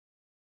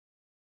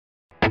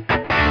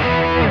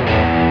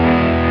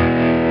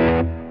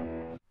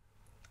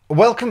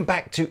Welcome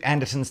back to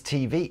Andertons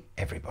TV,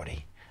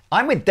 everybody.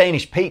 I'm with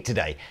Danish Pete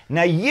today.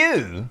 Now,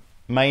 you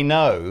may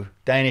know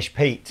Danish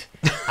Pete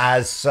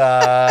as,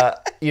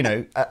 you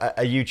know,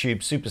 a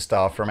YouTube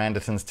superstar from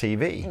Andertons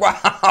TV. Wow,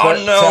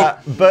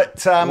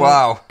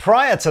 wow.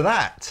 Prior to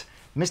that,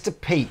 Mr.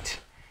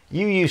 Pete,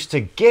 you used to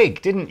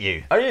gig, didn't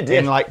you? Oh, you did.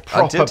 In like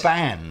proper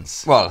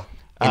bands. Well,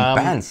 in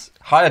bands.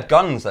 Hired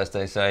guns, as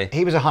they say.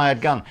 He was a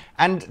hired gun.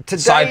 And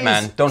today.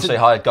 Sideman, don't say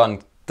hired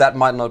gun. That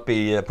might not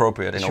be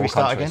appropriate in all countries.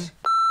 Start again?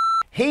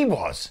 He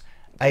was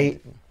a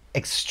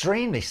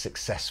extremely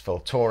successful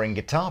touring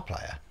guitar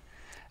player,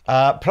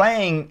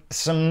 playing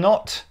some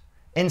not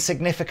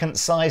insignificant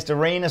sized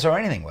arenas or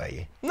anything, were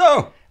you?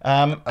 No.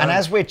 And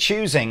as we're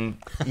choosing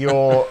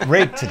your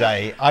rig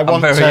today, I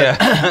want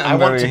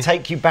to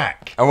take you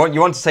back. You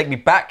want to take me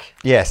back?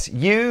 Yes,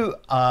 you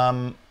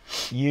are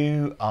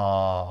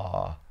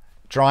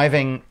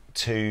driving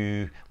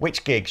to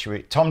which gig? Should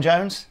we? Tom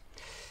Jones?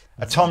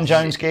 A Tom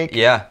Jones gig?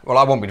 Yeah. Well,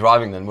 I won't be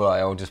driving then, will I?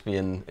 I'll just be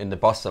in the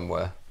bus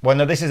somewhere. Well,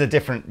 no, this is a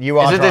different. You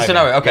are driving. This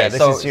scenario? Okay,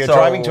 yeah, you're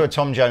driving to a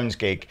Tom Jones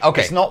gig.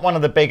 Okay. It's not one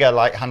of the bigger,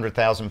 like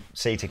 100,000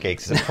 seater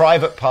gigs. It's a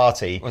private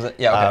party. Was it?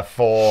 Yeah. Okay.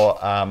 For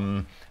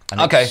an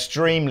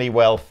extremely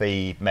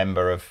wealthy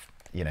member of,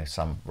 you know,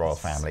 some royal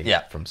family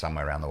from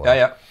somewhere around the world.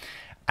 Yeah.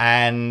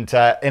 And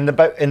in the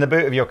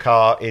boot of your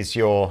car is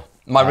your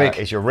rig.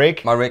 Is your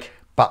rig. My rig.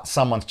 But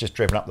someone's just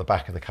driven up the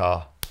back of the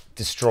car,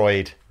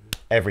 destroyed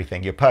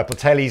everything. Your purple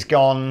telly's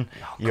gone,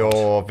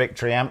 your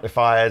Victory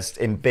amplifier's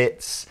in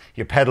bits,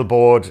 your pedal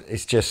board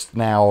is just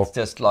now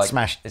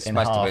smashed in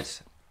half. To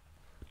bits.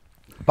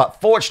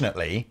 But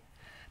fortunately,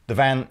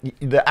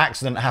 the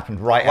accident happened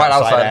right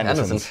outside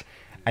Andertons,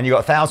 and you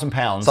got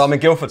 £1,000. So I'm in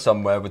Guildford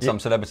somewhere with some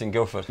celebrity in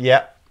Guildford.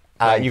 Yeah.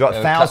 You got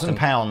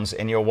 £1,000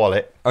 in your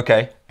wallet.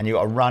 Okay. And you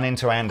got to run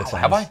into Andertons. Oh,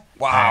 have I?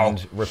 Wow.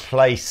 And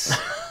replace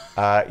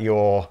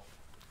your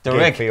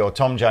rig for your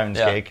Tom Jones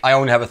gig. I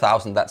only have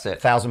 1,000. That's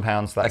it.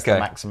 £1,000. That's the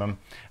maximum,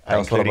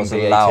 including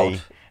VAT.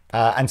 Allowed.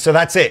 And so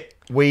that's it.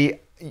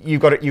 You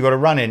got to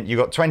run in. You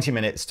got 20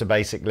 minutes to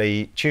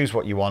basically choose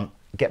what you want,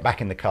 get back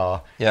in the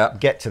car,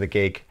 get to the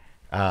gig.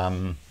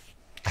 I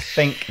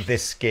think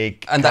this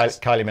gig, and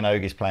Kylie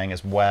Minogue is playing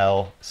as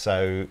well,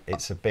 so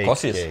it's a big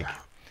gig.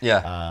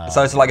 Yeah.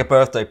 So it's like a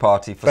birthday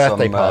party for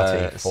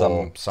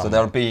some. So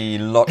there'll be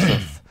lots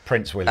of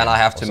Prince William, and I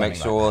have to make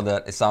sure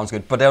that it sounds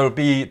good. But there'll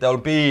be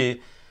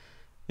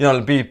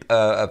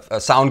a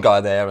sound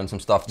guy there and some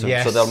stuff too.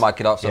 Yes. So they'll mic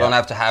it up. So I don't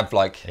have to have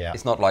like.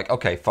 It's not like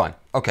okay, fine,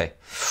 okay.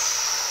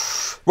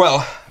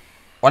 Well,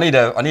 I need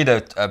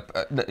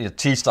a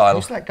T style.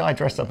 Who's that guy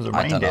dressed up as a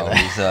reindeer?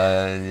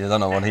 I don't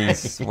know what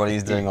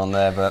he's doing on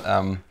there, but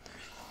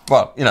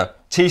well, you know,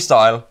 T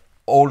style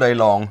all day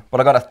long. But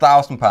I got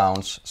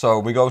 £1,000, so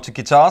we go to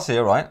guitars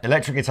here, right?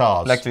 Electric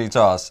guitars.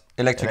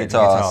 Electric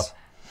guitars.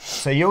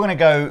 So you're going to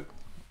go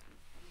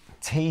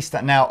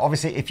T-style. Now,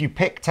 obviously, if you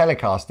pick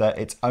Telecaster,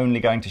 it's only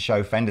going to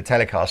show Fender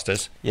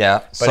Telecasters. Yeah.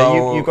 But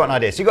so you've got an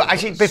idea. So you got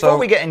actually before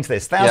we get into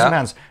this,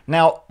 £1,000.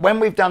 Now, when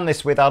we've done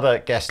this with other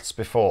guests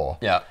before,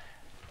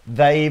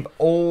 they've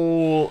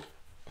all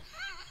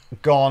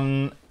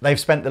gone. They've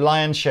spent the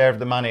lion's share of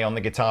the money on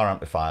the guitar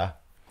amplifier.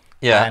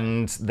 Yeah.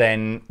 And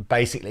then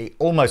basically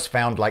almost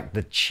found like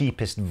the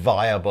cheapest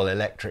viable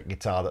electric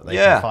guitar that they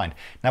can find.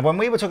 Now, when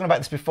we were talking about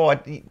this before,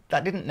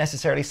 that didn't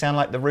necessarily sound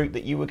like the route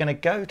that you were going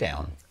to go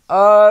down.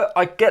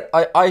 I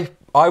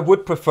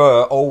would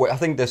prefer always. I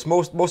think there's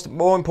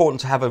more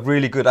important to have a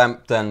really good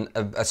amp than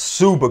a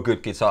super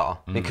good guitar,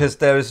 because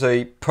there's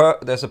a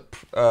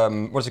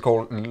what's it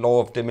called,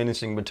 law of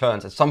diminishing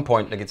returns. At some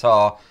point, the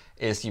guitar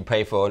is you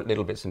pay for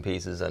little bits and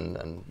pieces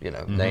and you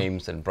know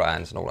names and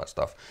brands and all that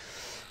stuff.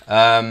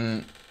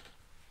 I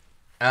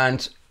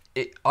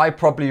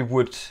probably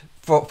would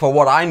for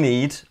what I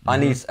need. I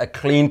need a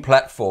clean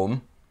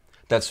platform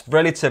that's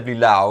relatively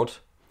loud.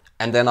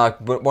 And then I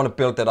want to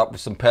build that up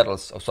with some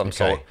pedals of some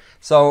sort.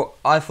 So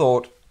I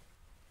thought,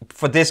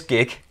 for this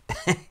gig,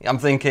 I'm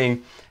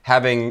thinking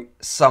having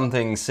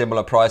something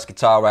similar price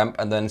guitar amp,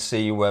 and then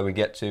see where we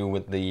get to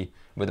with the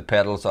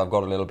pedals. So I've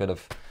got a little bit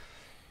of.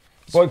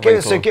 Well,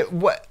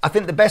 I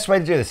think the best way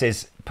to do this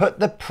is put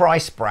the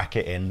price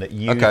bracket in that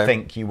you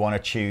think you want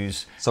to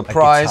choose. So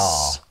price,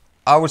 guitar.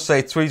 I would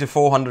say £300 to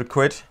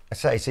 £400. I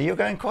say, so you're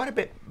going quite a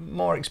bit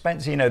more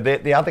expensive. You know,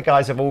 the other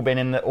guys have all been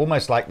in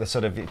almost like the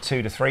sort of $200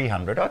 to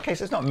 £300. Okay,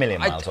 so it's not a million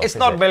miles off. It's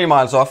not a million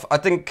miles off. I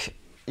think,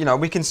 you know,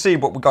 we can see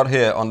what we got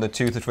here on the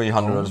 $200 to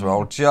 £300 as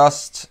well.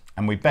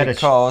 And we better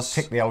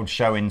pick the old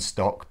show in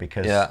stock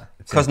because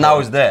now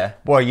it's there.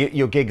 Well,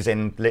 your gig's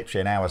in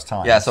literally an hour's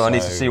time. Yeah, so I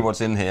need to see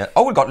what's in here.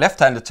 Oh, we've got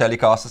left-handed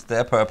Telecasters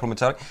there, purple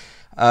metallic.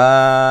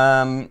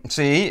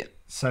 See.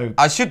 So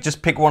I should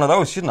just pick one of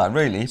those, shouldn't I?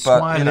 Really,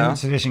 but you know,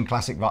 limited edition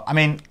classic. I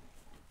mean,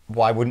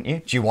 why wouldn't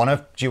you? Do you want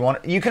to?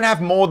 You can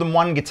have more than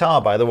one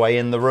guitar, by the way,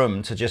 in the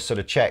room to just sort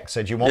of check.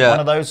 So do you want one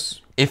of those?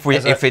 If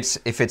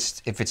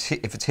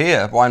it's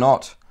here, why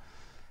not?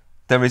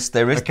 There is.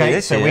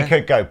 Okay, so we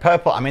could go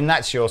purple. I mean,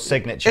 that's your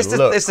signature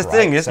look. It's the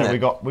thing, isn't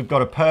it? We've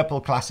got a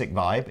purple classic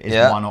vibe is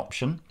one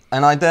option.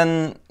 And I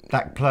then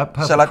That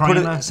purple Shall I put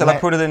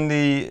it in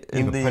the...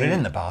 You can put it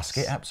in the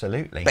basket,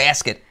 absolutely.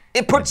 Basket.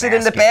 It puts it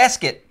in the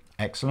basket.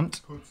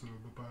 Excellent. Puts it in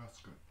the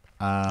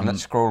basket.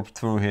 Let's scroll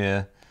through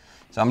here.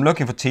 So I'm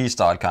looking for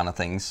T-style kind of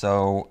things.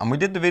 So, and we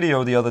did the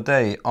video the other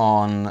day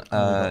on... we've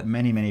got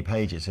many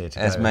pages here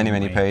today. There's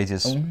many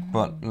pages,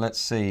 but let's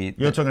see.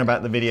 You're talking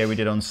about the video we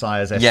did on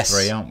Sire's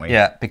S3, aren't we?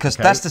 Yeah, because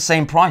that's the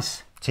same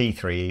price.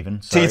 T3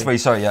 even. Sorry. T3,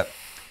 sorry,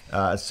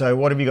 yeah. So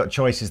what have you got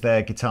choices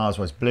there? Guitars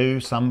was blue,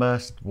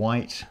 sunburst,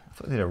 white. I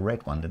thought they did a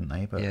red one, didn't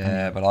they? But,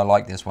 yeah, but I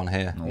like this one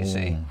here, you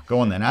see. Go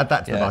on then, add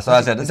that to the basket. So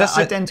I said, is that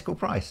identical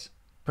price?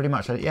 Pretty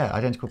much, yeah,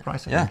 identical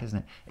price, I think, isn't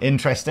it?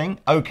 Interesting.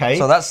 Okay.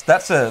 So that's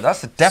a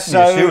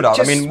definitely a shootout.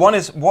 I mean, one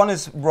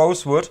is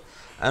rosewood,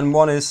 and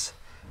one is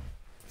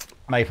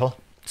maple.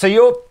 So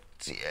you're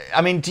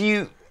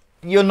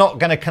not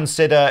going to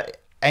consider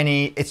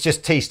any? It's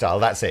just T style.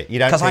 That's it. You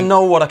don't. Because I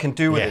know what I can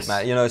do with it,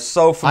 Matt. You know, it's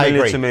so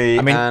familiar to me,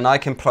 and I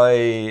can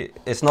play.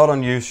 It's not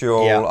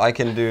unusual. Yeah. I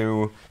can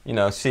do. You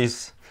know,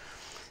 she's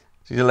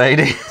a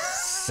lady.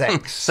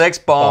 Sex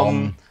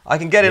bomb. I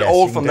can get it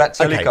all from that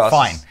Telecaster. Okay,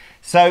 fine.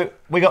 So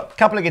we got a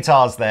couple of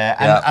guitars there,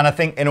 and I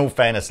think, in all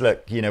fairness,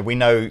 look, you know, we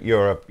know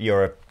you're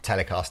a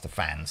Telecaster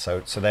fan, so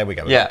there we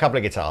go. We got a couple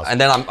of guitars,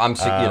 and then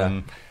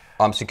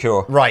I'm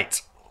secure.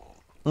 Right.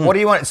 What do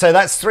you want? So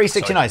that's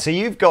 $369. So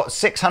you've got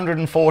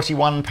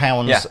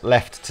 £641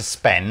 left to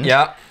spend.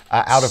 Yeah.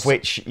 Out of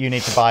which you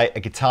need to buy a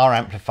guitar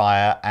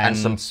amplifier and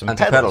some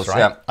pedals, right?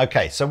 Yeah.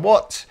 Okay. So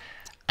what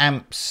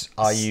amps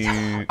are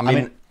you? I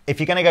mean, if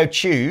you're going to go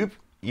tube,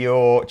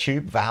 your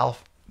tube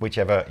valve.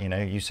 Whichever, you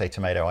know, you say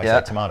tomato, I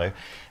say tomato.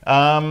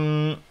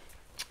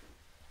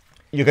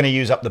 You're going to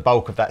use up the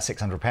bulk of that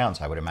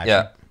 £600, I would imagine.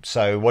 Yeah.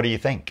 So what do you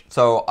think?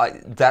 So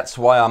that's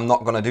why I'm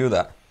not going to do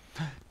that.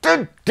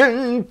 Dun,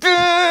 dun,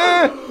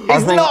 dun.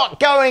 He's not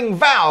going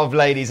valve,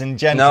 ladies and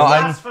gentlemen. No,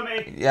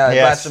 blasphemy. Yeah,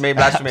 yes,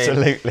 blasphemy.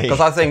 Absolutely.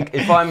 Because I think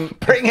if I'm...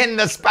 Bring in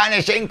the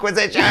Spanish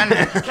Inquisition.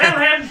 Kill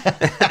him.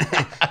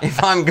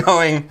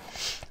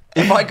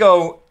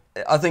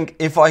 I think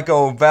if I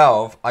go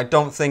valve, I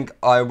don't think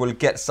I will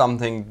get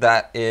something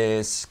that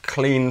is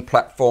clean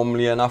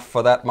platformly enough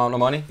for that amount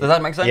of money. Does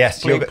that make sense?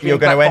 Yes, you're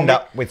going to end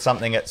up with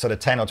something at sort of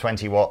 10 or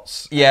 20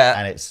 watts. Yeah,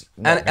 and it's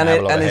not going to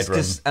have a lot of headroom.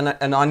 Just,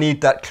 and I need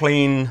that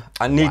clean.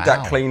 I need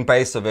that clean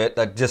base of it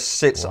that just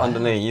sits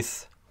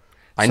underneath.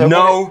 I'm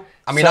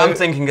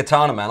thinking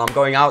Katana, man. I'm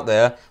going out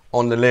there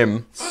on the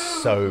limb.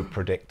 So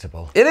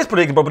predictable. It is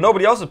predictable, but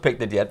nobody else has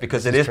picked it yet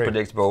because it is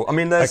predictable. I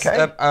mean, there's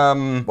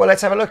well,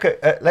 let's have a look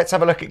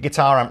at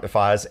guitar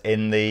amplifiers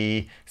in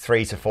the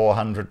 £300 to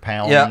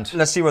 £400. Yeah,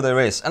 let's see what there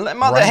is. And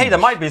hey, there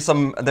might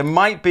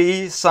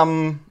be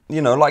some.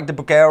 You know, like the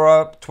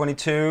Bulgara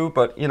 22,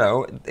 but you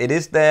know, it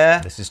is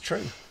there. This is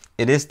true.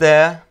 It is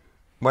there.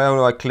 Where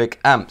do I click?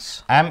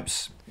 Amps.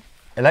 Amps.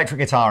 Electric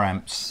guitar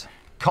amps.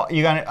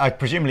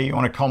 Presumably you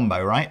want a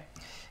combo, right?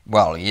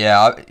 Well,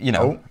 yeah. You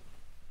know.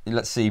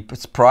 Let's see,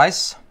 it's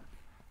price.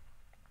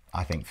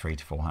 I think 300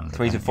 to 400.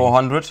 300 to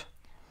 400.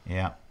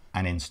 Yeah,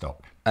 and in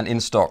stock.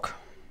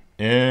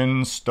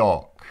 In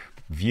stock.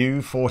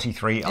 View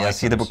 43 items.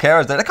 See the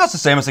Bucaras there. That costs the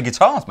same as the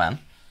guitars, man.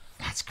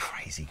 That's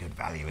crazy good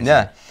value, isn't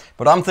it?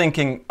 But I'm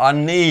thinking I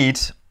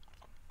need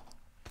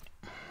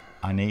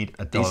a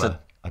dollar.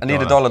 I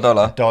need a dollar.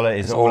 A dollar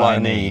is all I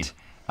need.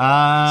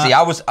 See,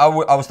 I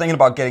was thinking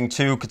about getting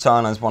two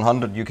Katanas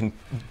 100. You can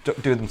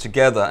do them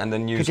together and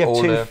then use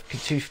all the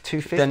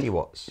 250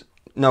 watts.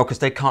 No, because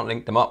they can't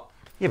link them up.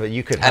 Yeah, but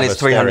you could. And it's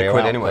 300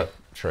 quid anyway.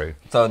 True.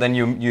 So then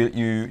you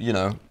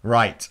know.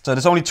 Right. So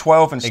there's only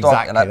 12 in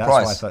stock at that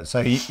price. What I thought.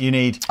 So you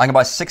need. I can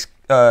buy 6.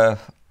 You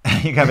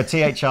can have a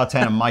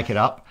THR10 and mic it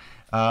up.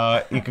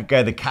 You could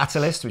go the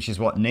Catalyst, which is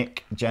what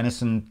Nick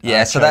Jennison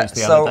chose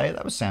the other day.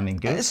 That was sounding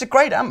good. It's a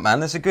great amp,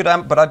 man. It's a good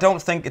amp, but I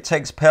don't think it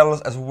takes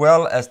pedals as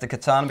well as the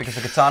Katana because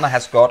the Katana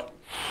has got.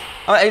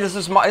 I mean,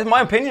 it's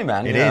my opinion,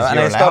 man. It is, and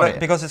it's got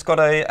because it's got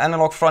a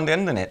analog front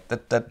end in it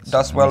that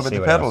does well with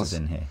the pedals.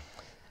 In here.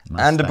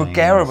 And the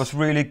Bulgara was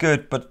really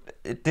good, but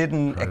it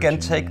didn't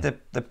take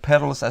the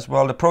pedals as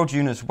well. The Pro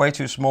Junior is way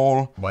too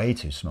small. Way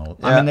too small.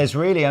 Yeah. I mean, there's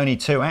really only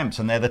 2 amps,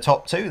 and they're the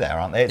top 2 there,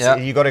 aren't they?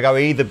 You've got to go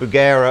either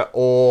Bulgara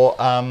or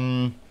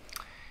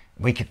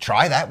we could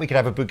try that. We could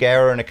have a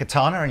Bulgara and a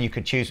Katana, and you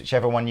could choose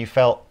whichever one you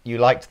felt you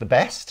liked the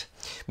best.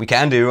 We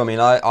can do. I mean,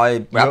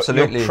 I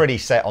absolutely. You're pretty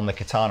set on the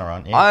Katana,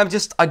 aren't you? I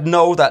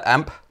know that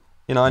amp.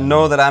 You know, I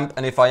know that amp,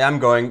 and if I am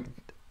going,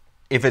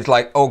 if it's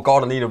like, oh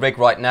God, I need a rig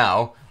right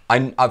now.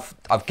 I've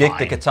gigged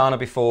the Katana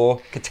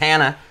before.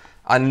 Katana.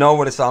 I know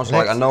what it sounds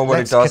like. I know what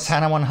it does.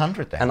 Katana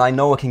 100 then. And I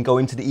know I can go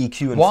into the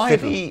EQ and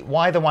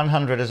why the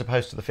 100 as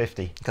opposed to the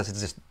 50? Because it's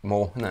just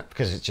more, isn't it?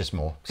 Because it's just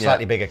more.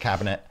 Slightly bigger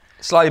cabinet.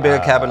 Slightly bigger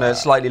cabinet,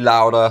 slightly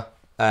louder,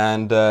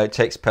 and it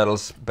takes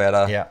pedals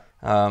better. Yeah.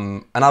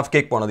 And I've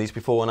gigged one of these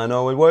before, and I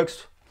know it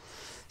works.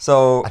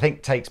 So I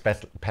think takes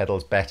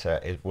pedals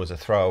better. It was a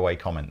throwaway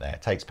comment there.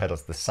 Takes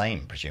pedals the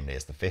same, presumably,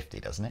 as the 50,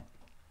 doesn't it?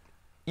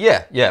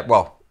 Yeah.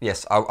 Well,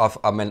 yes.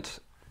 I meant.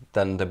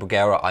 Then the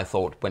Bulgara, I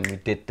thought when we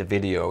did the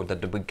video that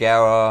the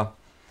Bulgara,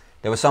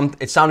 there was some.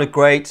 It sounded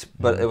great,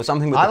 but there was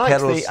something with the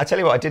pedals. I tell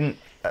you what, I didn't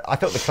I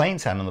thought the clean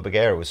sound on the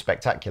Bagheera was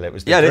spectacular. It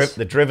was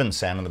the driven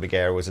sound on the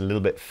Bagheera was a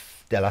little bit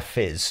de la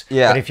fizz.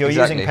 Yeah, but if you're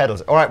using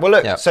pedals, all right. Well,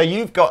 look. Yeah. So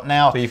you've got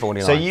now.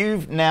 B49. So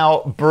you've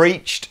now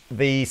breached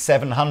the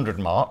 700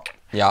 mark.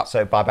 Yeah.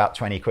 So by about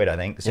 20 quid, I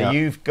think. So yeah.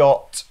 you've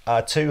got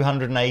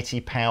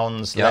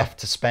 £280 left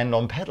to spend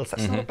on pedals.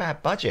 That's not a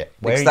bad budget.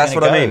 Where because that's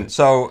what I mean.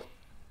 So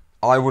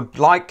I would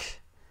like.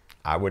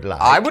 I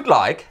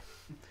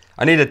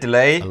need a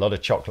delay. A lot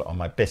of chocolate on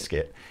my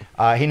biscuit.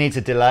 He needs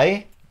a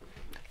delay.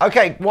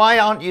 Okay, why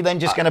aren't you then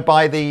just going to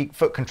buy the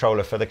foot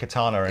controller for the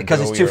Katana? And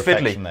because it's too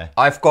fiddly. there?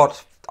 I've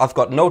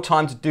got no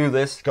time to do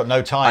this. Got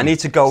no time. I need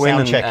to go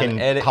sound in check and in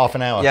edit. half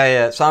an hour.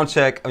 Yeah. Sound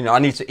check. I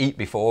need to eat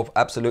before.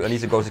 Absolutely. I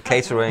need to go to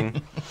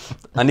catering.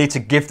 I need to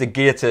give the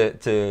gear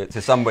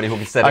to somebody who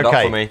can set it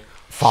up for me.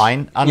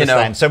 Fine,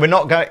 understand. So we're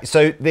not going.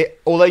 So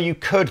although you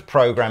could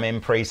program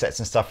in presets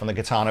and stuff from the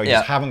Katana, you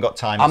just haven't got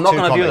time. I'm not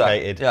going to do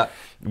that. Yeah.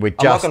 I'm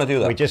not going to do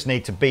that. We just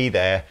need to be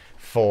there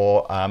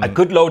for I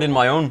could load in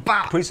my own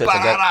presets.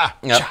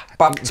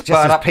 Just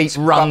as Pete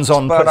runs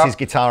on, puts his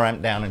guitar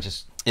amp down, and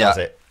just does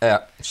it.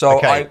 Yeah.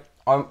 So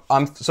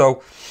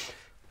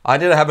I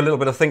did have a little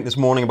bit of think this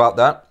morning about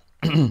that,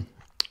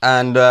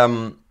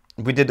 and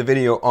we did a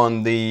video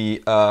on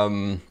the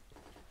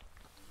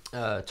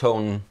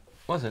Tone.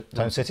 Was it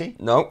Tone City?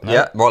 No.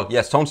 Yeah. Well,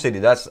 yes, Tone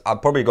City. I'm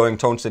probably going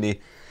Tone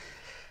City.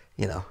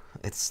 You know,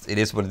 it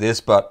is what it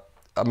is. But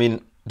I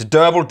mean, the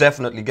Durble,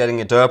 definitely getting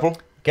a Durble.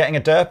 Getting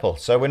a Durple.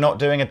 So we're not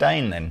doing a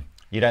Dane then.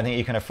 You don't think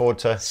you can afford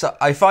to? So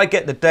if I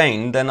get the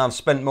Dane, then I've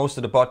spent most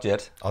of the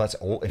budget. Oh, that's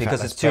all.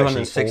 Because it's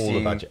 260 all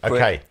the budget.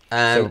 Quid. Okay.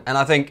 And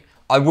I think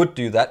I would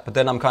do that, but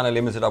then I'm kind of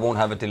limited. I won't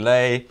have a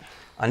delay.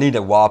 I need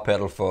a wah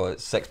pedal for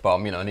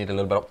 6-bomb. You know, I need a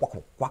little bit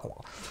of.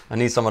 I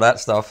need some of that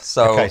stuff.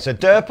 So okay, so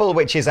Durple,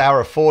 which is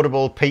our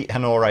affordable Pete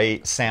Honore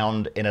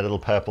sound in a little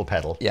purple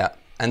pedal. Yeah,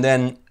 and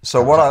then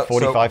so what? I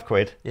 45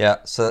 quid. Yeah,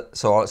 so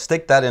I'll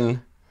stick that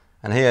in,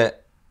 and here,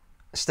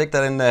 stick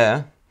that in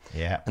there.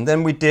 Yeah. And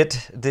then we did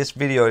this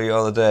video the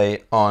other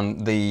day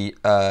on the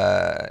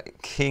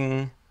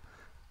King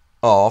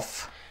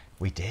of.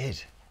 We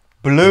did.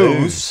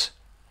 Blues.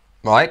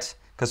 Right?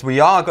 Because we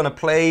are going to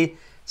play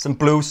some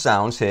blues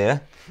sounds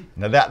here.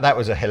 Now that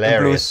was a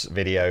hilarious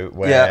video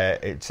where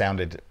it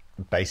sounded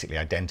basically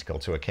identical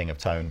to a King of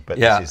Tone, but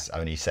this is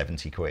only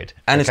 70 quid.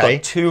 And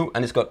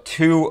it's got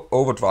two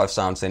overdrive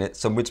sounds in it,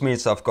 so which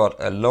means I've got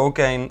a low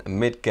gain, a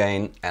mid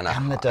gain, and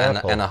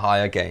a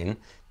higher gain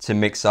to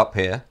mix up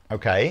here.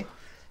 Okay.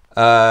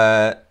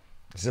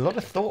 There's a lot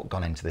of thought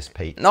gone into this,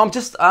 Pete. No,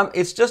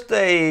 it's just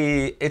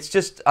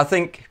I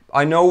think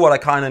I know what I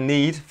kind of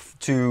need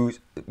to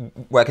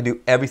where I can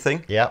do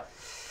everything. Yeah.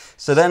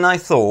 So then I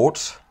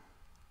thought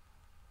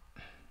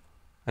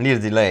I need a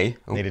delay.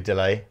 Need a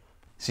delay.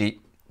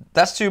 See,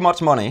 that's too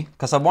much money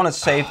because I want to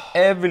save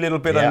every little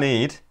bit I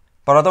need,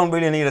 but I don't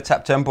really need a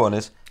tap tempo on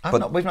this.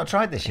 We've not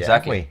tried this yet,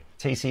 exactly. have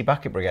we? TC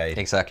Bucket Brigade.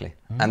 Exactly.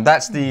 And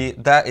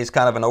that is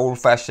kind of an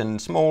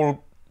old-fashioned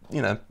small,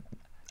 you know,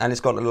 and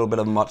it's got a little bit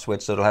of a mod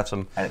switch, so it'll have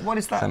some. What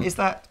is that? Is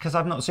that because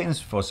I've not seen this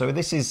before? So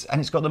this is,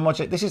 and it's got the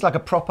module. This is like a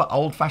proper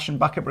old-fashioned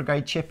Bucket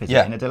Brigade chip, is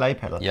it? In a delay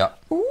pedal. Yeah.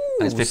 Ooh,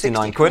 and it's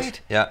 59 quid.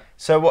 Yeah.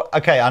 So what?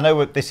 Okay, I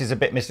know this is a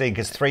bit misleading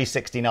because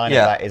 369 of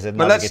that is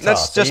another guitar.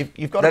 So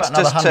you've got about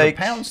another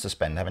 £100 to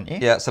spend, haven't you?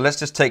 Yeah. So let's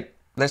take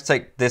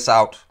this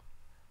out,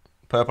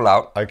 purple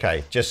out.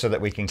 Okay, just so that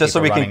we can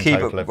keep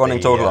a running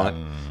total on it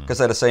because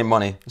they're the same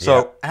money.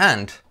 So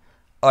and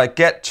I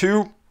get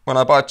when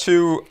I buy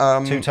two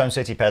Tone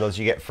City pedals,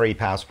 you get free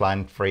power supply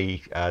and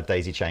free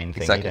daisy chain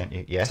thing, don't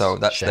you? Yes. So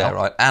that's there,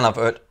 right? And I've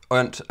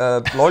earned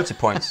loyalty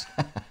points,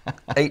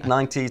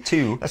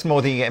 892. That's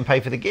more than you get and pay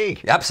for the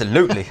gig.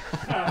 Absolutely.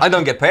 I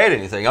don't get paid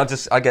anything.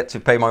 I get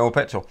to pay my own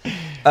petrol.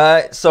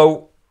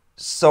 So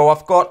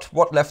I've got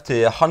what left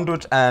here?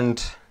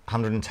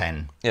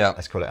 110. Yeah.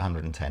 Let's call it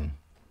 110.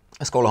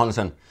 Let's call it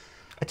 110.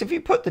 Did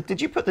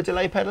you put the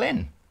delay pedal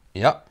in?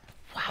 Yeah.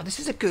 Wow, this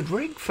is a good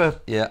rig for.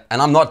 Yeah,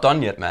 and I'm not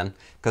done yet, man.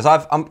 Because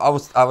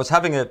I was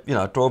having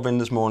drove in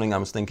this morning. I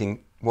was thinking,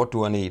 what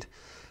do I need?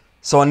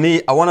 So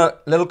I want a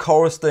little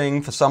chorus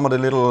thing for some of the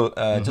little,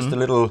 just a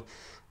little.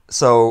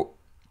 So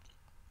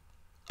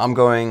I'm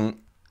going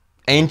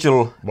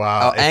Angel.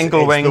 Wow,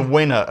 Angle Wing. It's the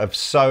winner of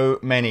so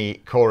many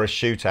chorus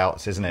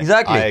shootouts, isn't it?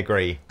 Exactly. I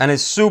agree. And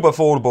it's super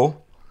affordable.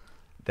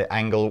 The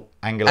angle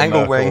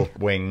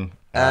wing.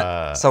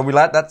 So we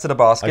add that to the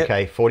basket.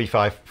 Okay,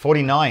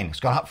 49. It's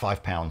gone up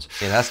 £5.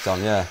 Yeah, that's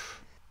done, yeah.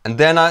 And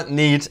then I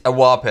need a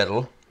wah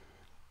pedal.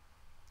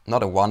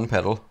 Not a one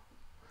pedal.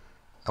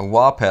 A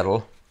wah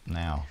pedal.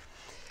 Now.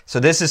 So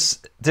this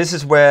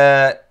is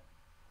where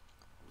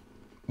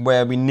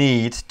we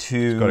need to...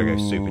 It's got to go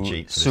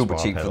super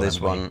cheap for this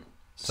one.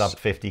 Sub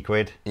 50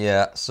 quid.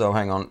 Yeah, so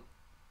hang on.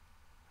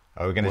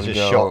 Oh, we're going to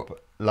just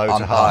shop low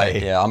to high.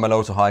 Yeah, I'm a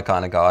low to high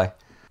kind of guy.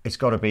 It's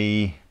got to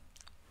be...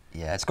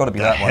 Yeah, it's got to be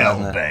that one,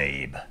 hasn't it?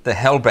 Babe. The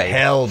Hell Babe.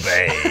 Hell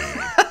Babe.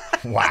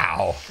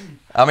 Wow.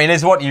 I mean,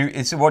 it's what you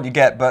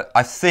get, but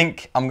I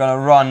think I'm going to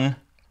run...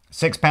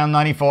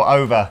 £6.94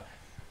 over.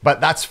 But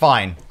that's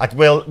fine.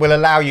 We'll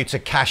allow you to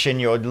cash in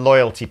your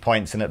loyalty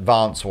points in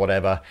advance or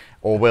whatever,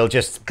 or we'll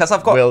just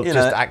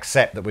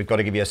accept that we've got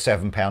to give you a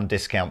 £7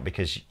 discount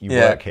because you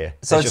work here.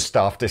 So it's your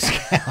staff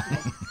discount.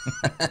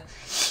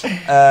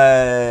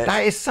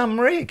 That is some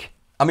rig.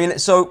 I mean,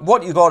 so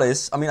what you got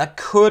is, I mean, I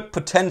could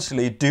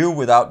potentially do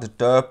without the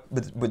derp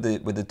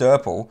with the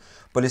Derpal,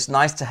 but it's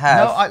nice to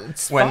have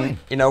it's fine.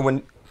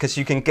 Because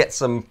you can get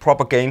some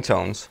proper gain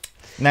tones.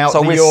 Now,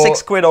 so we're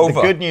 £6 over.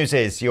 The good news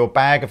is your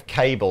bag of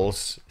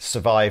cables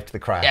survived the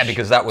crash. Yeah,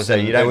 because that was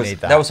you don't need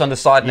that. That was on the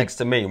side next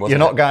to me. You're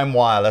not going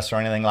wireless or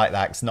anything like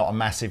that. It's not a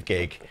massive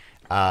gig.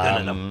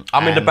 No.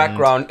 I'm in the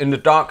background in the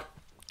dark.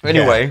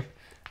 Anyway,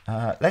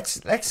 let's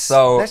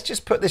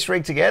just put this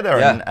rig together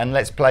and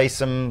let's play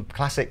some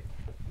classic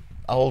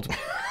old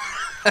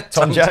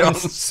Tom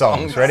Jones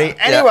songs. Ready?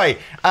 Anyway,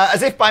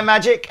 as if by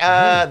magic,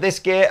 this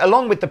gear,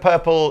 along with the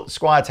purple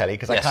Squire Telly,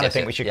 because I kind of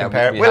think we should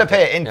compare it, will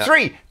appear in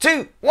 3,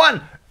 2,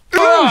 1.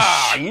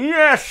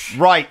 Yes!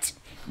 Right.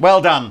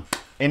 Well done.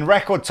 In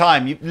record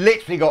time. You've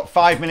literally got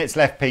 5 minutes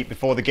left, Pete,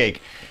 before the gig.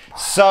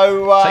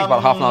 So it takes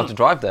about half an hour to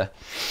drive there.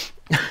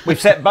 We've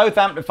set both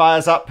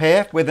amplifiers up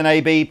here with an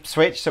AB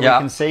switch so we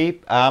can see.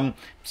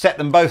 Set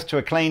them both to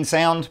a clean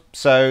sound.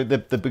 So the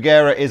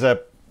Bugera is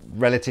a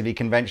relatively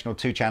conventional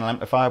 2-channel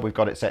amplifier. We've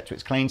got it set to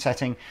its clean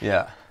setting.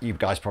 Yeah. You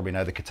guys probably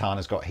know the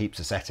Katana's got heaps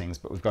of settings,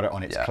 but we've got it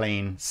on its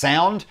clean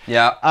sound.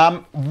 Yeah.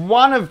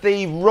 One of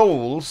the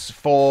rules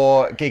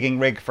for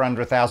gigging rig for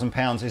under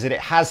 £1,000 is that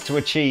it has to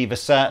achieve a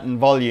certain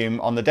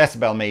volume on the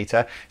decibel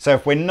meter. So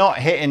if we're not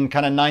hitting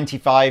kind of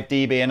 95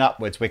 dB and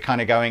upwards, we're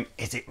kind of going,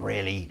 is it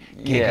really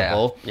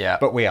giggable? Yeah.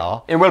 But we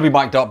are. It will be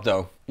mic'd up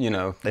though,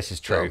 This is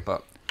true. So,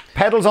 but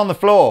pedals on the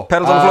floor.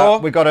 Pedals on the floor.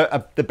 We've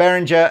got the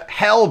Behringer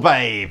Hell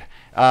Babe.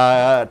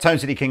 Tone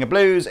City King of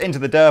Blues, into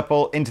the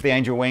Derpal, into the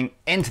Angel Wing,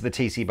 into the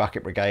TC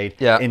Bucket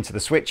Brigade, into the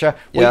switcher.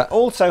 We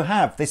also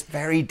have this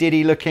very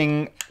diddy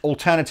looking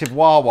alternative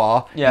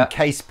wah-wah in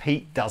case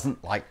Pete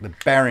doesn't like the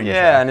Behringer.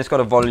 Yeah, and it's got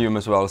a volume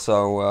as well,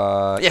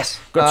 so yes.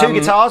 Got 2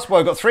 guitars?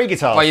 Well, we've got 3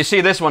 guitars. Well, you see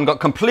this one got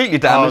completely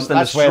damaged and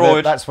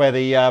destroyed. That's where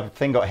the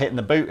thing got hit in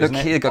the boot, isn't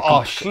it? It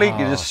got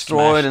completely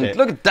destroyed. And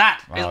look at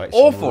that. It's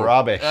awful.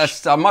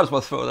 Rubbish. I might as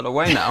well throw that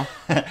away now.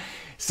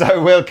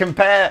 So we'll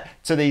compare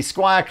to the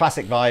Squire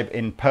Classic Vibe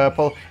in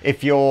purple.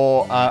 If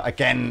you're,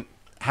 again,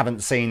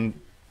 haven't seen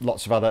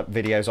lots of other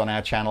videos on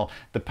our channel,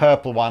 the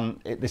purple one,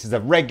 this is a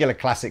regular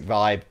Classic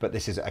Vibe, but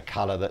this is a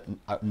colour that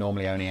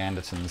normally only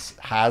Andertons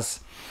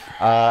has.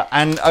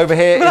 And over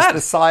here is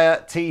the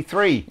Sire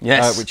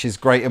T3, which is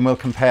great, and we'll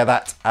compare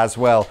that as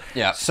well.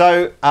 Yeah.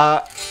 So,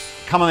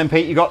 come on then,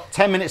 Pete, you've got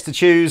 10 minutes to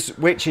choose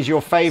which is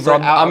your favourite.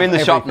 So I'm in the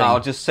shop now,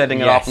 just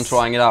setting it up and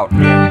trying it out.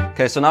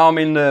 Okay, so now I'm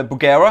in the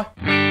Bugera.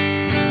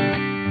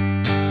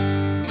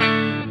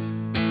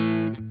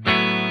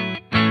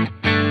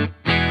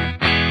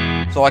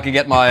 So I can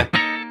get my...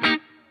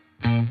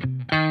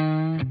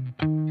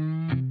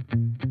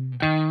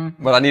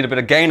 Well, I need a bit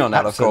of gain on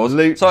that, of course.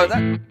 So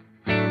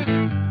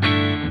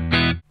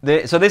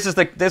so this is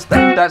that's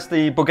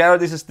the Bugera.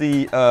 This is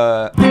the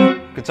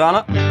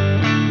Katana.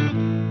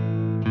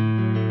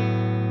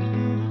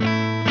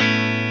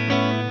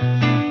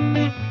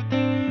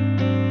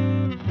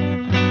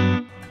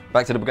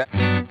 Back to the Bugera.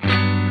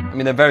 I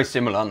mean, they're very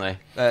similar, aren't they?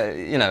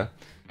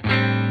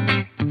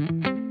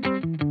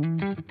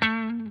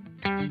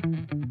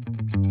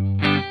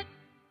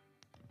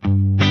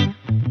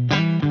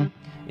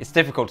 It's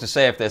difficult to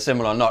say if they're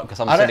similar or not because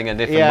I'm sitting in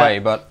a different way.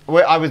 But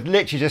I was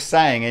literally just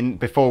saying,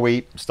 before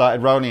we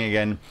started rolling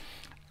again,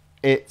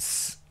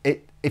 if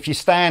you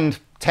stand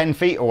 10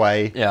 feet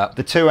away,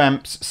 the 2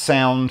 amps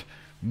sound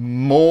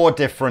more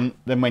different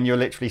than when you're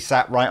literally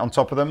sat right on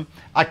top of them.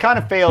 I kind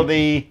of feel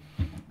the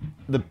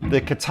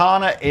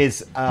Katana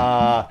is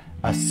a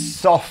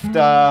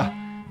softer,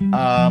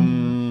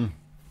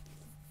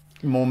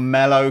 more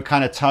mellow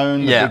kind of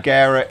tone. The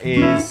Bugera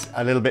is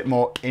a little bit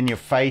more in your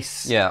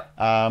face. Yeah.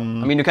 I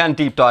mean, you can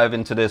deep dive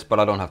into this, but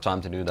I don't have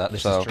time to do that.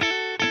 This is true.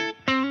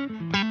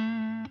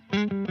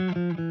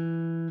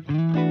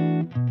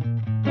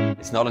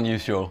 It's not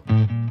unusual.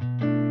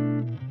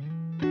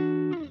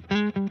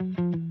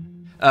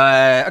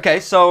 Okay,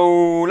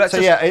 so let's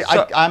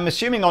I'm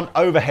assuming on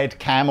overhead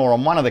cam or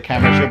on one of the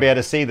cameras you'll be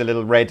able to see the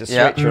little red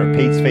switcher at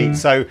Pete's feet.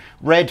 So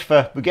red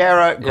for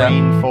Bugera,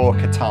 green for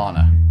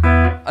Katana.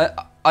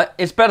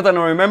 It's better than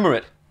I remember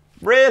it.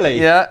 Really?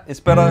 Yeah, it's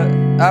better.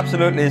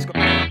 Absolutely. Isn't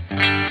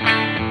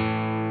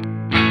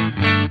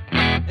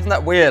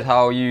that weird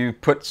how you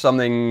put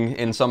something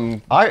in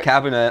some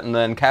cabinet and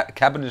then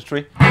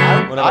cabinetry?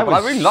 I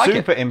was really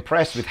super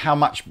impressed with how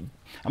much.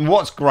 And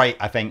what's great,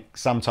 I think,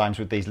 sometimes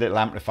with these little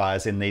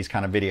amplifiers in these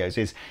kind of videos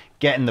is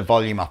getting the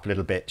volume up a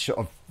little bit, sort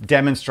of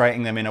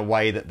demonstrating them in a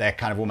way that they're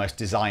kind of almost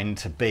designed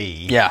to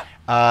be. Yeah.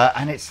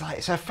 And it's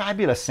a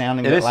fabulous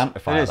sounding little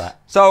amplifier. That.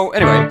 So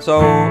anyway,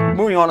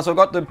 moving on. So I've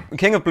got the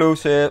King of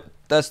Blues here.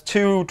 There's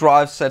 2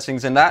 drive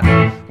settings in that.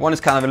 One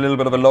is kind of a little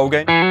bit of a low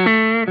gain.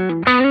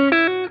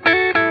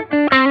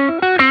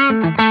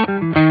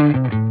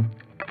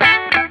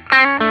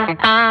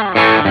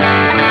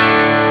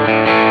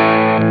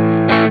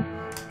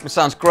 It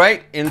sounds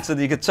great into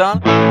the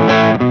guitar.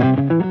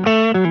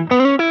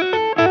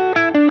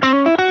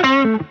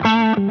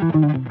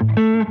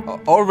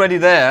 Already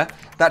there,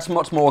 that's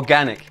much more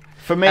organic.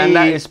 For me, and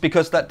that is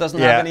because that doesn't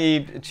have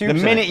any tubes.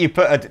 The minute you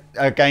put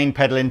a gain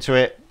pedal into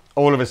it,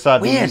 all of a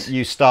sudden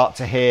you start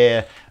to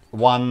hear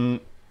one.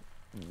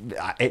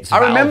 It's I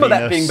remember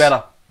that valviness. being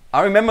better.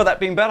 I remember that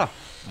being better.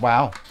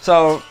 Wow.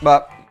 So,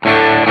 but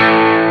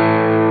I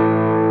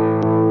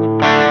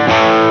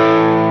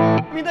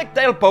mean,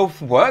 they'll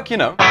both work, you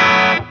know.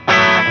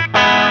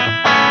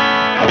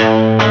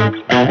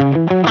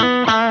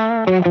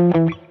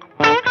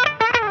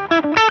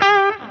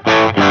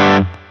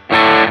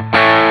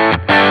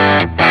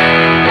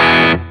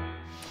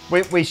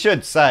 We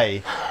should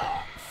say,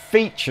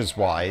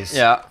 features-wise,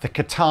 the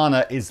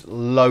Katana is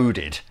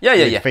loaded.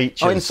 with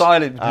features. Oh,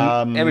 inside it,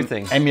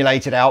 everything.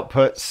 Emulated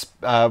outputs,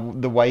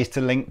 the ways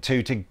to link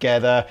two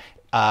together,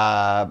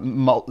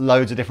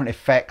 loads of different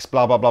effects,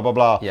 blah blah blah blah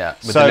blah. Yeah,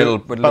 with a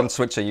little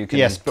switcher you can.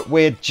 Yes, but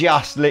we're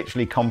just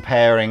literally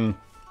comparing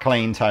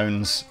clean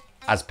tones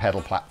as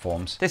pedal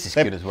platforms. This is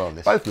good as well.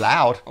 This both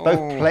loud,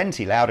 both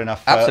plenty loud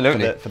enough for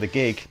the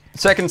gig.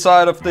 Second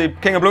side of the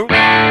King of Blue.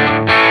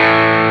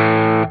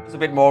 It's a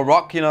bit more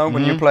rock, you know,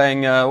 when you're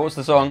playing. What was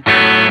the song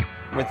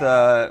with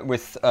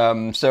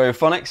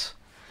Stereophonics?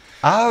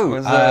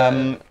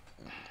 Oh,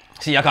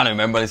 see, I can't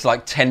remember. It's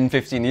like 10,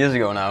 15 years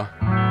ago now.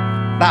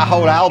 That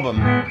whole album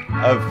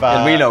of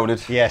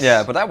Reloaded. Yes.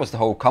 Yeah, but that was the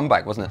whole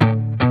comeback, wasn't it?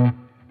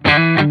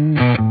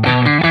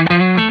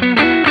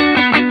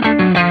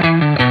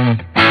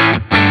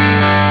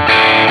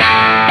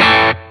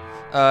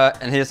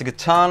 And here's the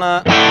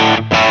Katana.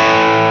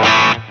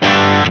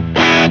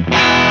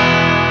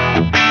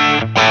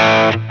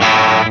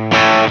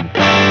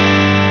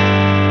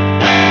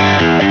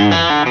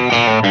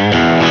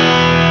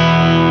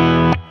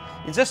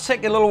 It just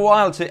takes a little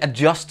while to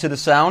adjust to the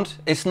sound.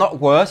 It's not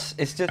worse,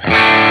 it's just...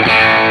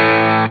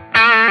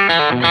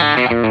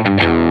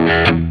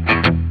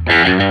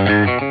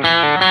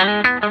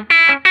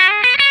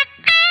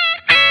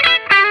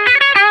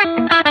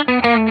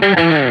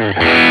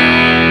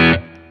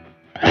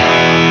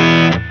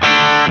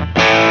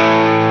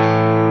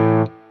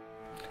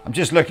 I'm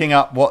just looking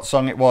up what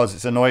song it was.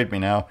 It's annoyed me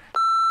now.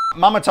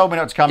 Mama Told Me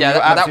Not to Come. Yeah,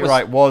 You're absolutely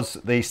right. Was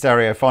the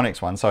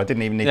Stereophonics one, so I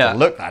didn't even need to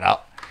look that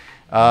up.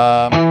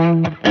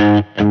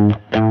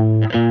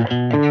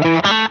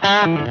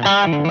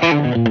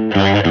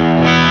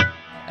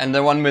 And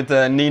the one with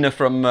Nina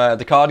from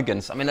the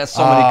Cardigans. I mean, there's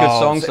so many good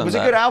songs on It was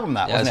that. a good album,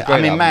 that, Yeah, wasn't it's it? a I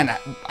great mean, album. man,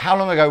 how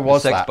long ago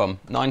was Sex that? Bomb.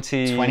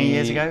 20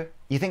 years ago?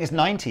 You think it's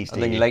 90s, I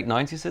think late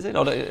 90s, is it?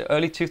 Or the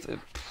early 2000s?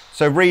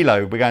 So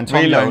Reload, we're going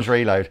Tom Jones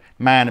Reload.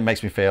 Man, it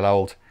makes me feel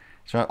old.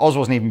 So Oz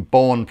wasn't even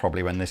born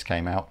probably when this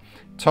came out.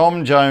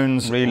 Tom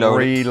Jones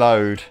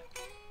Reload.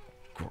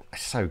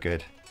 It's so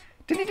good.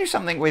 Didn't he do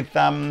something with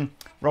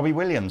Robbie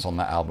Williams on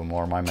that album,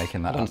 or am I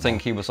making that up? I don't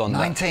think he was on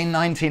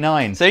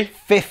 1999. See?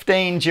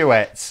 15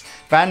 duets.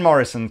 Van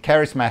Morrison,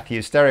 Keris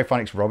Matthews,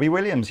 Stereophonics, Robbie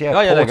Williams. Yeah,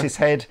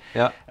 Portishead.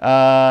 Yeah.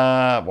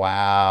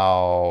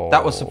 Wow.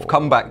 That was the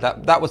comeback.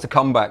 That was the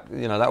comeback.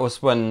 You know, that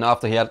was when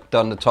after he had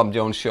done the Tom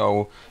Jones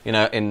show, you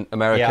know, in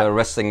America,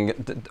 wrestling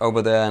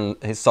over there, and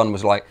his son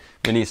was like,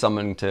 "We need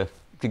something to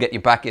get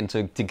you back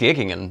into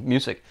gigging and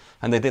music,"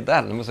 and they did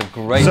that, and it was a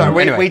great. So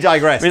anyway, we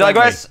digress. We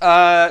digress.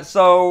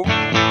 So.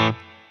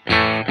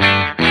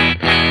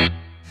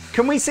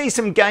 Can we see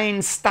some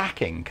gain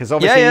stacking? Because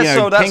obviously, you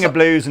know, King of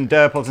Blues and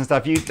Derples and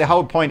stuff, the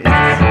whole point is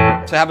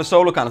to have a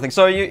solo kind of thing.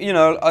 So, you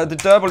know, the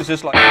Derple is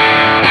just like...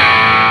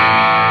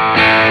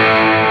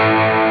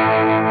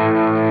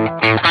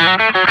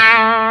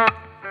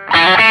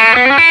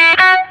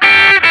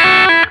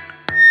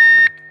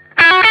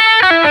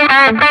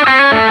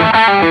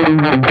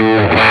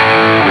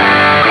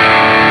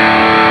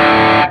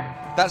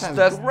 That's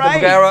the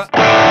Bulgara.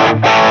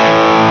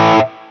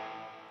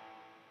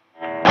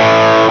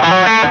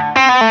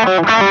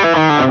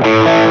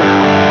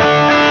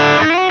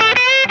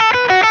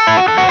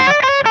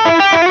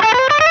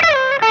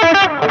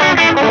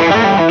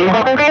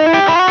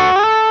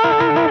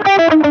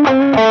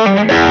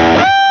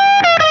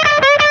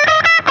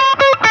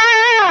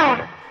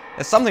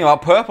 There's something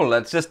about Purple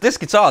that's just, this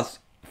guitar's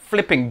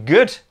flipping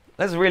good.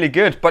 That's really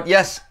good. But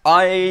yes,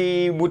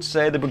 I would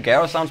say the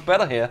Bulgara sounds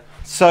better here.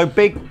 So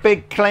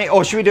big claim.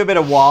 Or should we do a bit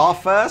of wah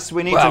first?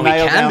 We need to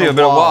nail down do a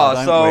bit of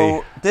wah.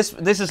 So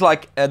this is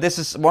like this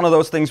is one of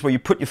those things where you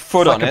put your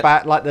foot on it.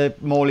 Like the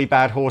Morley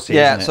Bad Horsey.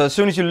 Yeah. Isn't it? So as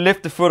soon as you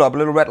lift the foot up, a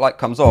little red light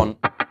comes on.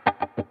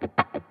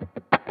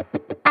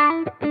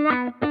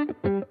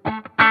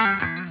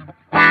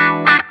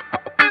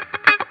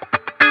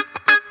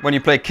 When you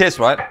play Kiss,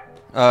 right?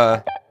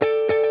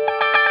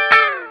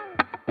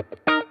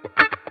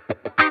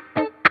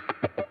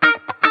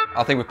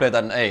 I think we played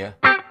that in A.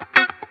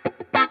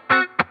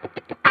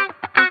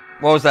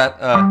 What was that?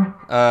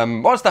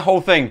 What was the whole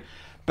thing?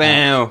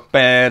 Bam,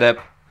 bad up,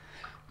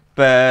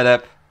 bad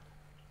up.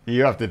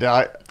 You have to do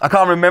it. I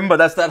can't remember.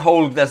 That's the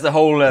whole thing,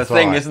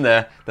 right. Isn't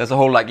there? There's a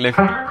whole like lift.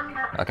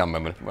 I can't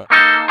remember.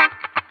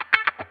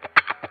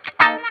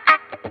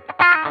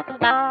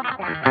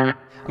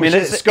 mean,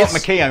 it's Scott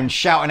McKeown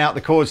shouting out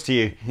the chords to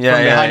you from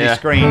behind your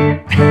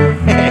screen.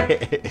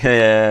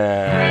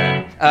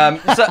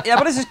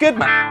 But this is good,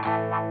 man.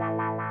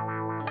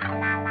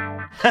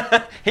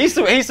 he's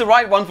the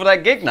right one for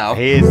that gig now.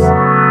 He is.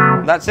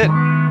 That's it.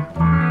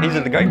 He's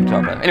a great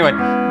guitar player. Anyway,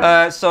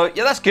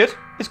 that's good.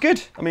 It's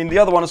good. I mean, the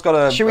other one has got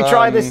a. Should we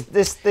try this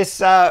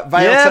Vailton?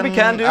 Yeah, we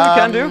can do.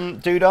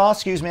 Doodah.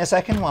 Excuse me a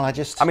second while I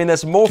just. I mean,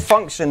 there's more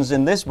functions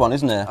in this one,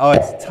 isn't there? Oh,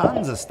 it's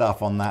tons of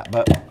stuff on that,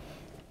 but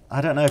I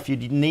don't know if you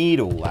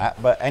need all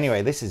that. But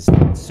anyway, this is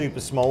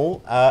super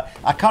small.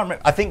 I can't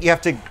remember. I think you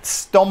have to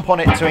stomp on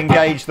it to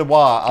engage the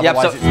wire,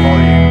 otherwise it's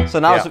volume. So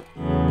now,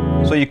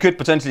 so you could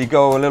potentially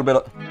go a little bit.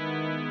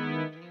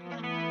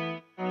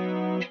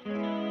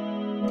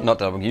 Not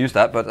that I would use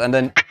that, but and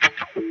then.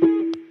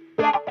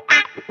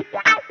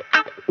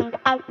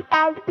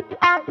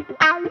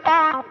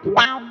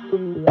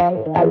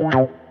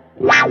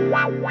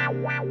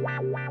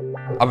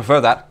 I prefer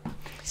that.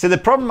 So the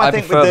problem I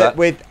think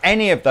with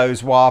any of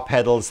those wah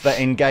pedals that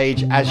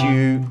engage as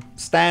you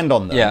stand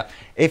on them,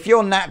 if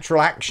your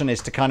natural action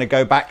is to kind of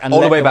go back and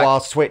let the wah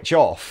switch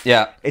off,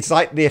 it's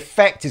like the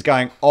effect is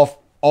going off,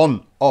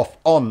 on, off,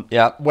 on.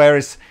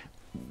 Whereas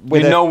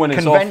with a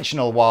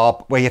conventional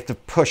wah where you have to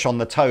push on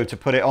the toe to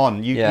put it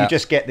on, you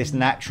just get this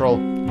natural.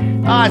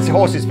 It's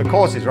horses for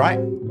courses, right?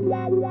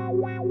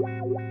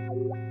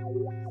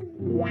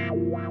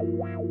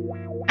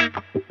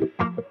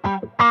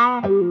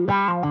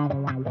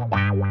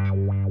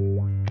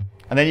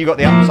 And then you've got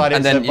the upside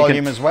into the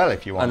volume as well,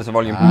 if you want. And it's a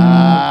volume.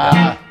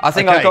 I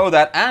think I'll go with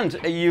that. And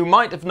you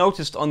might have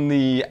noticed on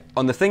the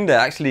thing there,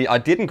 actually, I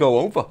didn't go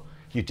over.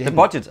 You didn't? The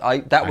budget.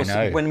 That was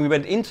when we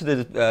went into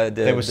the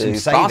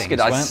basket.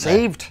 I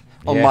saved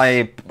on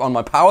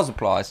my power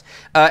supplies.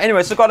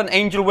 Anyway, so got an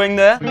angel wing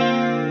there.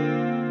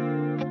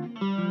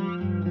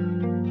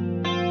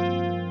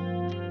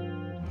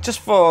 Just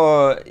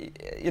for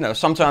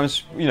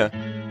sometimes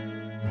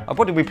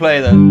what did we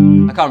play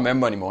then? I can't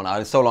remember anymore now.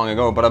 It's so long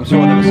ago, but I'm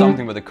sure there was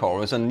something with the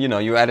chorus, and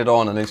you add it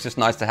on, and it's just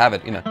nice to have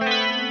it.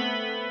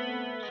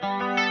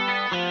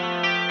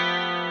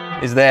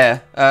 It's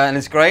there, and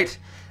it's great.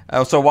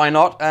 So why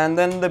not? And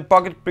then the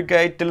Bucket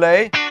Brigade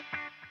delay.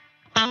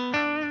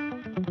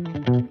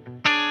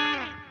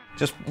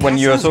 Just when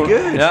you're so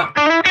good.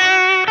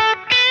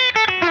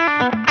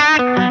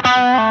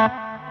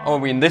 Oh,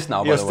 we're in this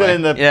now. You're by the still way.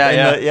 in the.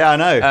 Yeah, I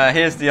know.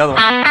 Here's the other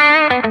one.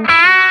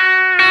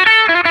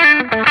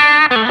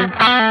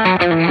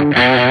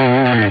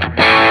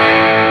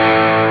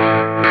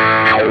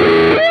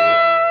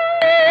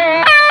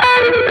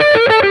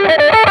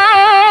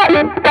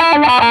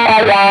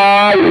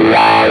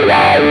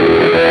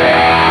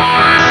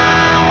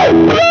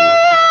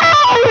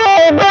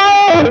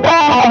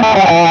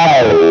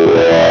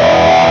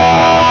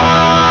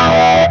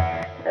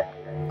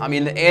 I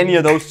mean, any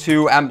of those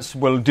two amps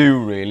will do,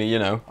 really,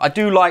 I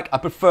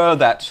prefer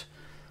that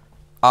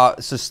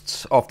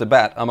just off the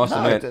bat, I must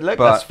admit. Look,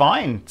 that's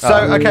fine. So,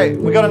 okay,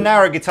 we've got to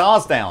narrow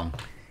guitars down.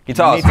 We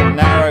need to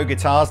narrow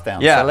guitars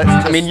down. Yeah, so let's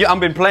just... I mean, I've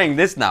been playing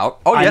this now.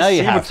 Oh,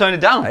 yes, you would turn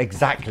it down.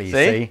 Exactly, you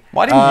see?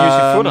 Why didn't you use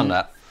your foot on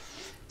that?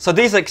 So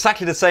these are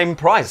exactly the same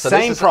price. So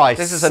same price.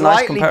 This is a nice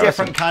slightly comparison.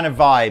 different kind of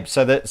vibe.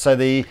 So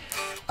the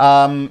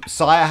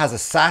Sire has a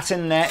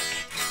satin neck,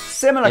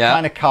 similar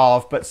kind of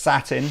carve, but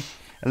satin.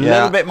 A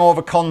little bit more of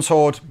a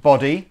contoured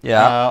body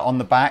on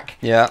the back.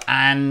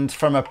 And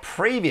from a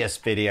previous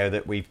video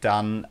that we've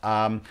done,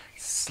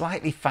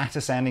 slightly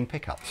fatter sounding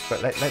pickups.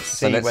 But let's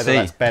see whether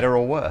that's better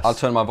or worse. I'll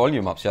turn my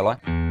volume up, shall I?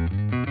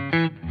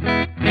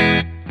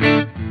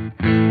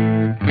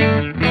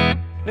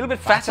 A little bit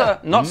fatter,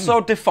 not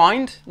so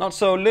defined, not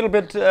so, a little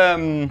bit...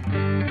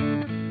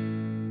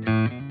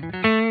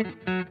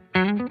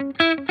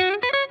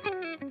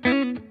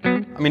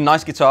 I mean,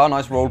 nice guitar,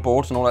 nice roll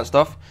boards and all that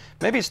stuff.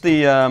 Maybe it's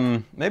the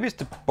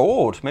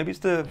board. Maybe it's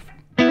the.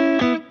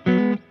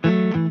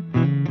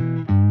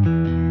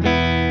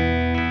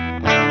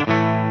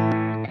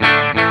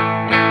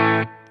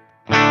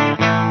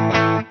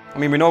 I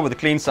mean, we know with the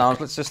clean sounds.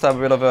 Let's just have a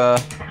bit of a.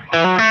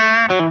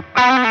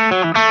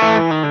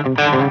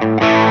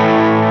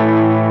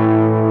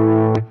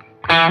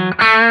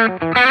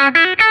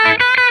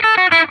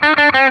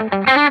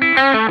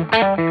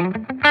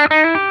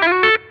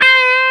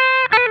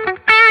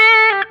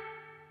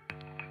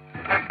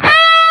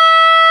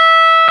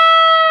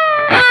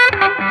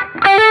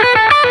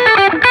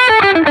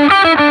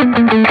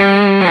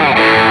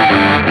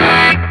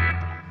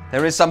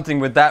 There is something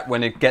with that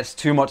when it gets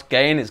too much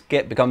gain, it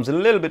becomes a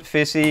little bit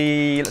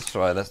fizzy. Let's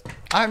try this.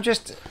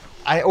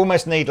 I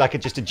almost need like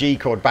just a G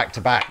chord back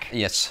to back.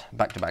 Yes,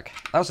 back to back.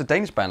 That was a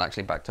Danish band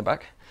actually, back to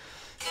back.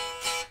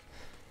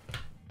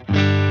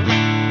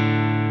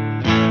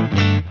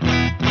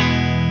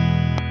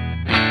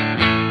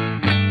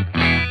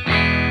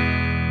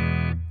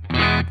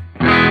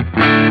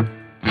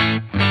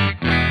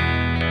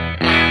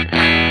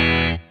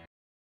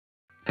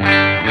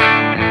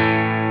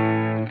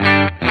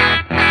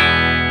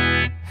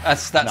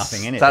 That's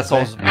nothing in it. That's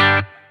also.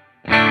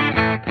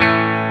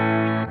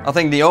 I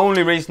think the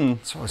only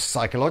reason... Sort of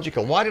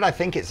psychological. Why did I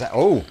think it's that?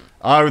 Oh,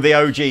 the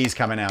OG's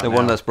coming out The now.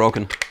 one that's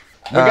broken.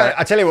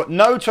 I tell you what,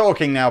 no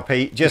talking now,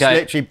 Pete. Just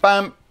literally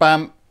bam,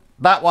 bam,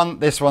 that one,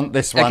 this one,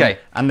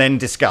 and then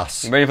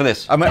discuss. You ready for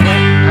this?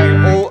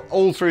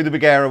 All through the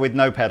Bagheera with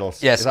no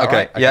pedals. Yes, Is that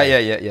okay.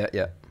 right?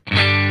 Yeah.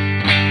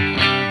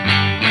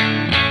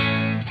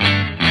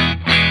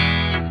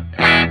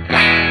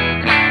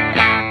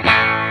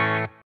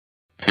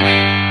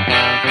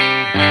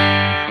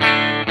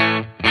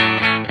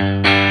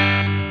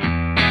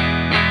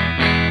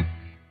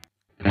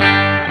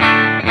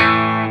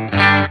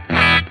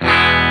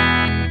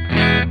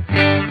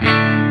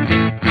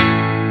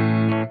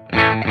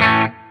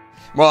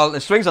 Well,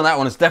 the strings on that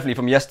one is definitely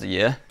from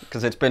yesteryear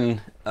because it's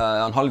been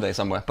on holiday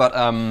somewhere. But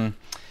I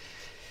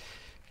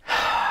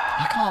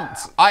can't.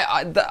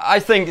 I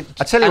think.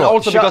 I tell you and what.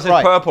 also because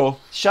it's purple.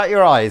 Shut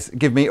your eyes.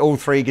 Give me all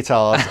 3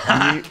 guitars,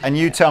 and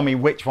you tell me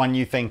which one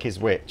you think is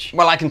which.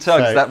 Well, I can tell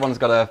because that one's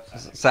got a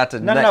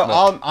satin neck.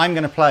 No. I'm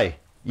going to play.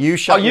 You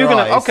shut your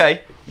eyes.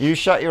 Okay. You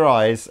shut your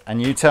eyes, and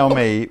you tell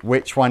me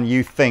which one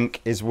you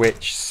think is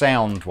which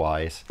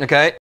sound-wise.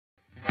 Okay.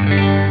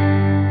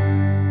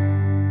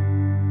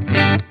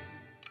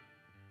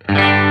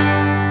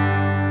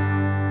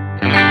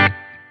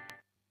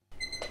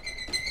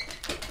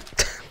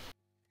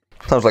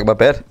 Sounds like my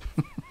bed.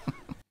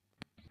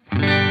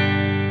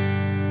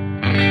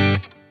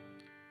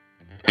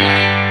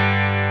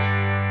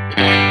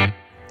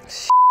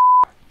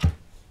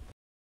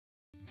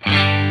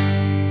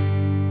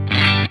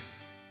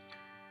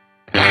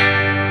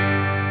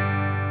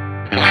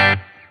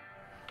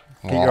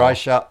 Keep your eyes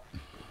shut.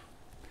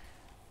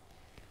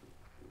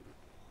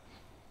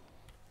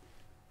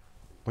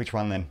 Which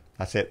one then?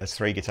 That's it. There's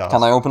 3 guitars.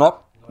 Can I open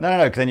up?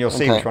 No, because then you'll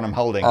see which one I'm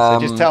holding. So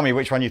just tell me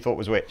which one you thought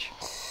was which.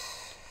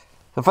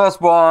 The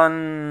first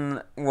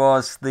one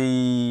was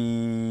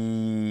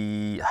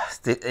the...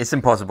 It's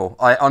impossible.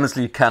 I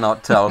honestly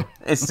cannot tell.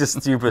 It's just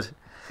stupid.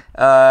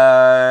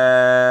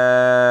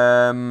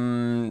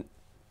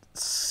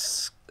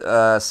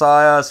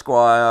 Sire,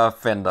 Squire,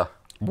 Fender.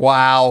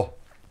 Wow.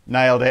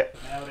 Nailed it.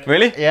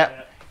 Really?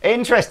 Yeah.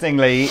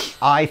 Interestingly,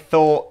 I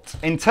thought,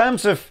 in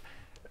terms of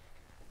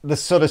the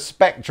sort of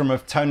spectrum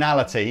of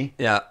tonality,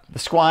 the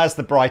Squire's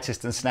the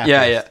brightest and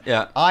snappiest.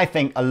 Yeah. I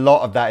think a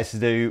lot of that is to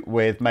do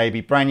with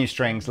maybe brand new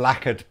strings,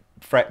 lacquered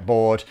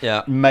fretboard,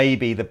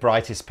 maybe the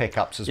brightest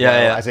pickups as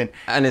well. As in,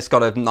 and it's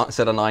got a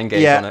set of 9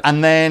 gauge on it.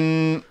 And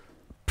then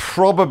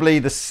probably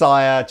the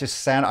Sire just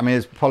sound. I mean,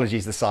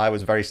 apologies, the Sire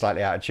was very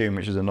slightly out of tune,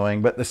 which was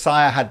annoying. But the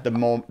Sire had the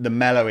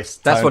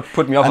mellowest tone. That's what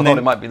put me off. I thought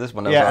it might be this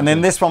one. Yeah, and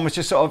then this one was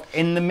just sort of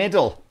in the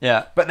middle.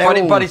 Yeah, but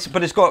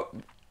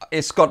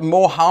it's got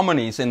more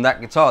harmonies in that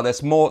guitar.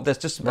 There's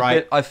just a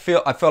bit. I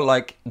felt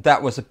like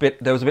there was a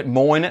bit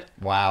more in it.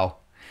 Wow.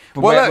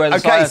 But well,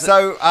 okay,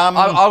 so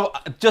I'll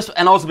just,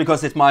 and also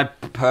because it's my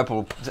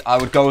purple, I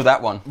would go with that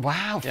one.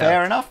 Wow,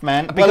 fair enough,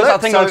 man. Because I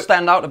think it would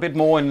stand out a bit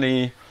more in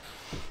the.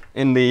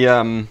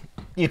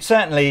 You'd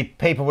certainly,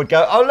 people would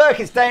go, oh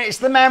look, it's Danish, it's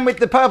the man with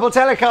the purple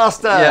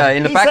Telecaster. Yeah,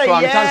 in the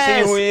background, you can't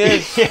see who he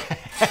is.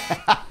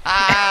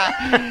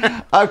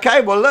 Okay,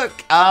 well look.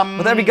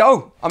 But there we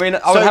go. I mean,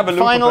 I would have a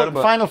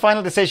look.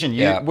 Final decision.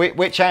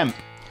 Which amp?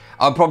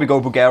 I'll probably go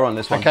Bagheera on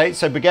this one. Okay,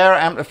 so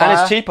Bagheera amplifier. And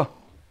it's cheaper.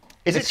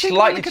 Is it cheaper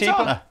slightly than the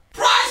Katana? cheaper?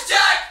 Price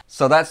check!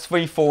 So that's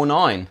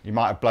 349. You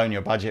might have blown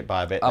your budget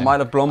by a bit. I might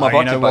have blown my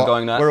budget by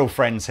going that. We're all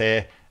friends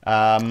here.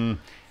 Fine.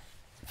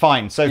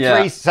 So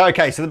so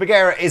the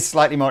Bagheera is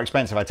slightly more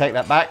expensive. I take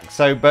that back.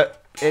 So,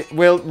 but it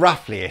will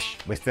roughly-ish.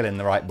 We're still in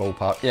the right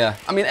ballpark. Yeah.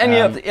 I mean,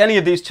 any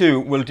of these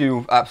two will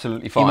do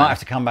absolutely fine. You might have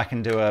to come back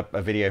and do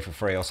a video for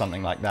free or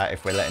something like that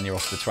if we're letting you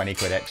off the 20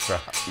 quid extra.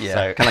 Yeah.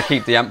 So. Can I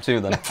keep the amp too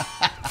then?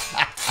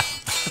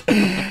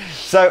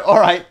 So, all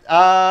right.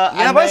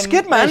 Yeah, but it's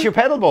good, man. There's your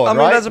pedal board, I mean,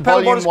 right? there's a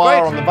pedal board, it's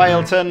wire great. on the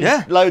Vailton.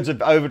 Yeah. Loads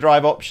of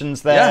overdrive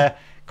options there. Yeah.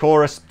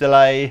 Chorus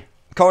delay.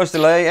 Chorus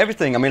delay,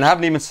 everything. I mean, I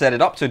haven't even set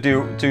it up to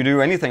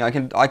do anything.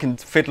 I can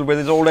fiddle with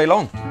it all day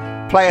long.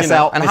 Play us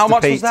out, And Mr. how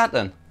much Pete. was that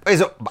then?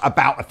 It's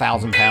about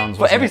 £1,000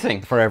 For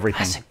everything? For everything.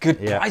 That's a good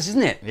price,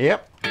 isn't it?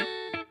 Yep.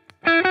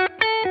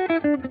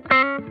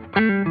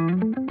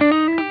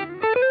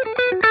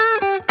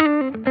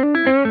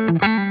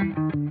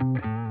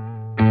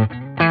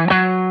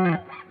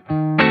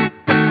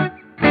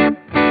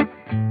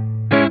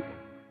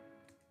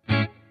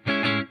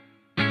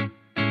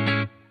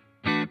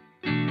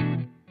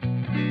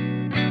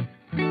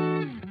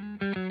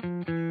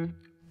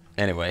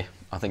 Anyway,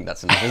 I think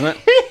that's enough, isn't it?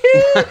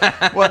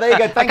 Well, there you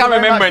go. Thank you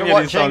very much for any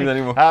of these songs watching.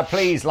 anymore.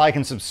 Please like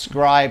and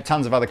subscribe.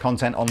 Tons of other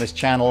content on this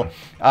channel.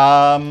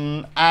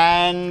 And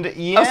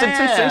yeah, it's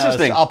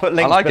interesting. I'll put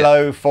links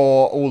below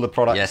for all the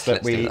products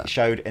that we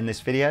showed in this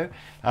video.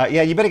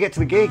 Yeah, you better get to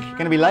the gig. You're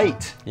going to be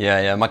late.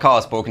 Yeah. My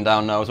car's broken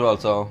down now as well,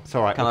 so it's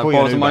all right. Can I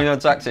borrow some money on a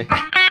taxi?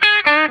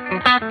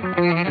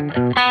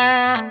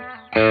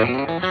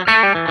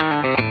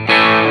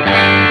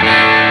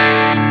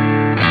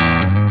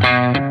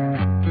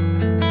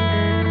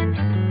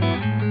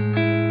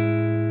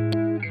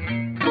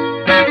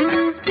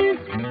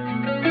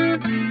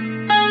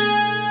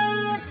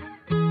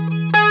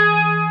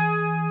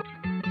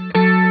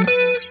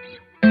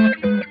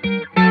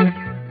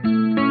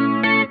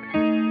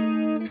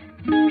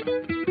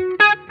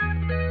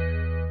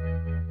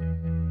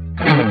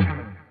 Bye.